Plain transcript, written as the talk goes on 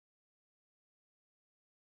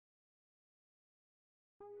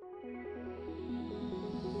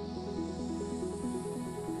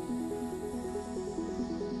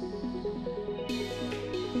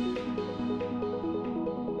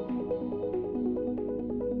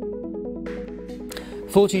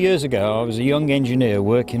"40 years ago, I was a young engineer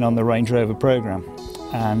working on the Range Rover programme,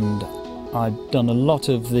 and I'd done a lot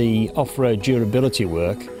of the off-road durability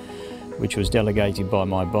work, which was delegated by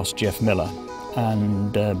my boss Jeff Miller.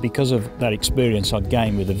 And because of that experience I'd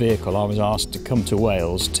gained with the vehicle, I was asked to come to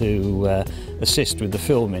Wales to assist with the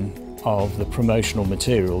filming of the promotional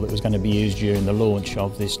material that was going to be used during the launch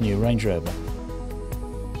of this new Range Rover.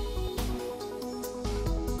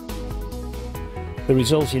 The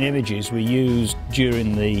resulting images were used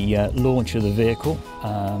during the launch of the vehicle,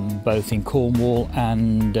 both in Cornwall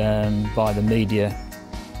and by the media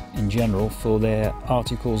in general, for their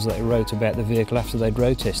articles that they wrote about the vehicle after they'd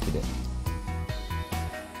road tested it.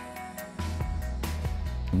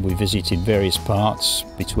 We visited various parts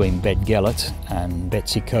between Bedgellet and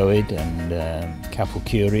Betsy Coed and Capel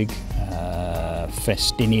Curig,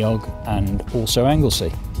 Festiniog and also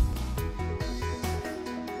Anglesey.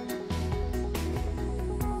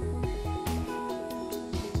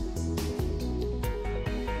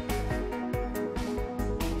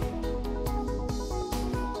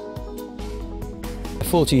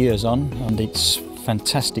 "40 years on, and it's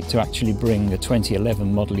fantastic to actually bring a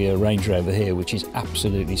 2011 model year Range Rover here, which is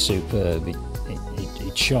absolutely superb. It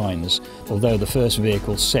shines. Although the first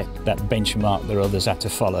vehicle set that benchmark that others had to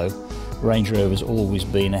follow, Range Rover's always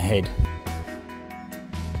been ahead.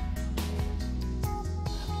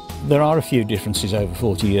 There are a few differences over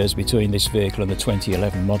 40 years between this vehicle and the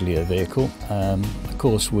 2011 model year vehicle. Of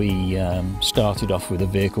course, we started off with a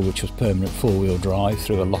vehicle which was permanent four-wheel drive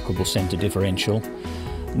through a lockable centre differential.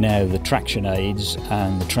 Now the traction aids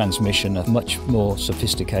and the transmission are much more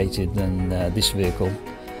sophisticated than this vehicle.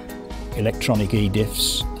 Electronic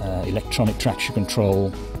e-diffs, electronic traction control,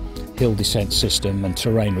 hill descent system and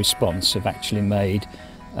terrain response have actually made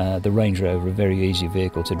the Range Rover a very easy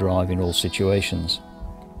vehicle to drive in all situations.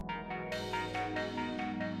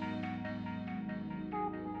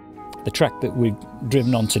 The track that we've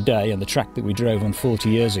driven on today and the track that we drove on 40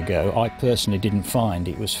 years ago, I personally didn't find.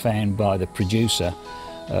 It was found by the producer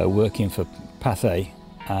working for Pathé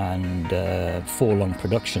and Forlong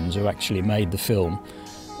Productions, who actually made the film.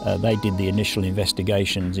 They did the initial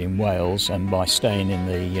investigations in Wales, and by staying in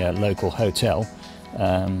the local hotel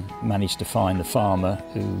managed to find the farmer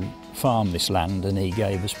who farmed this land, and he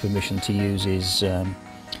gave us permission to use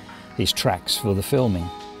his tracks for the filming.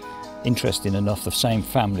 Interesting enough, the same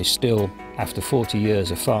family still, after 40 years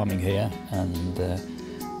of farming here, and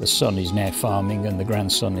the son is now farming and the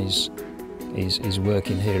grandson is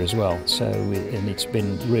working here as well. So and it's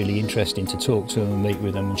been really interesting to talk to them and meet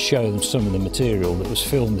with them and show them some of the material that was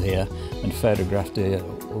filmed here and photographed here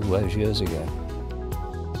all those years ago.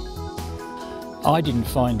 I didn't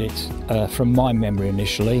find it from my memory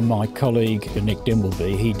initially. My colleague Nick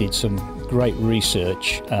Dimbleby, he did some great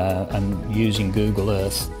research and using Google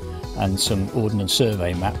Earth and some Ordnance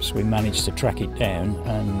Survey maps, we managed to track it down,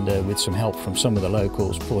 and with some help from some of the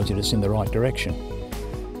locals, pointed us in the right direction.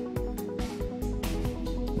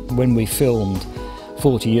 When we filmed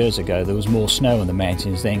 40 years ago, there was more snow on the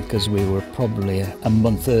mountains then, because we were probably a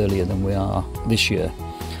month earlier than we are this year.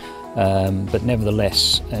 But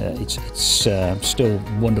nevertheless, it's still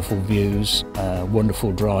wonderful views,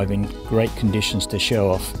 wonderful driving, great conditions to show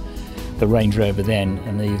off the Range Rover then,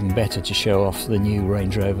 and even better to show off the new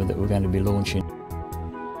Range Rover that we're going to be launching.